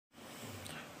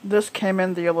This came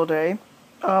in the other day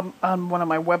on one of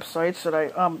my websites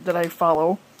that I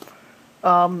follow,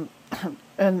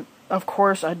 and of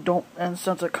course I don't. And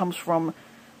since it comes from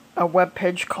a web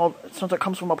page since it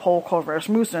comes from a poll called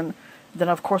Rasmussen, then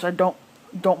of course I don't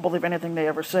believe anything they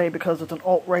ever say because it's an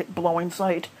alt-right blowing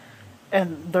site,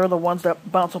 and they're the ones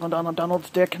that bounce up and down on Donald's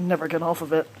dick and never get off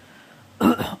of it.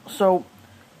 So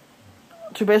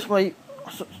to basically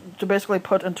to basically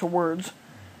put into words,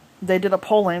 they did a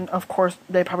polling. Of course,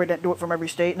 they probably didn't do it from every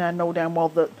state, and I know damn well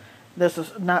that this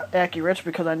is not accurate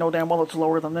because I know damn well it's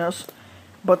lower than this.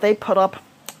 But they put up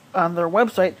on their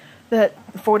website that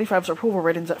 45's approval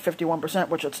rating's at 51%,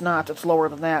 which it's not. It's lower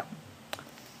than that.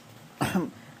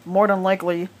 More than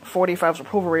likely, 45's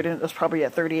approval rating is probably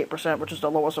at 38%, which is the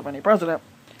lowest of any president.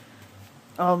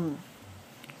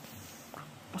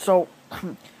 So,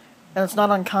 and it's not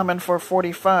uncommon for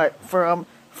 45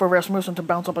 for Rasmussen to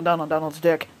bounce up and down on Donald's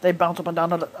dick. They bounce up and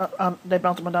down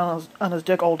on his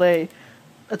dick all day.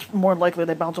 It's more likely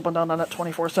they bounce up and down on it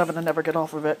 24/7 and never get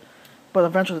off of it. But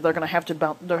eventually they're gonna have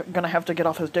to get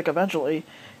off his dick eventually,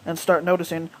 and start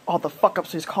noticing all the fuck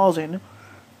ups he's causing,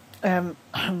 and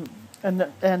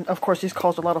and of course he's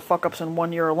caused a lot of fuck ups in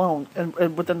 1 year alone,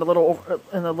 and within the little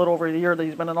over a year that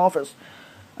he's been in office.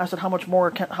 I said, how many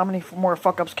more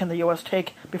fuck ups can the U.S.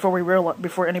 take before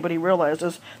anybody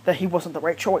realizes that he wasn't the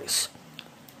right choice?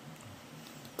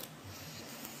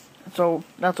 So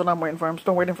that's what I'm waiting for. I'm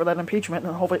still waiting for that impeachment,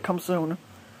 and hopefully it comes soon.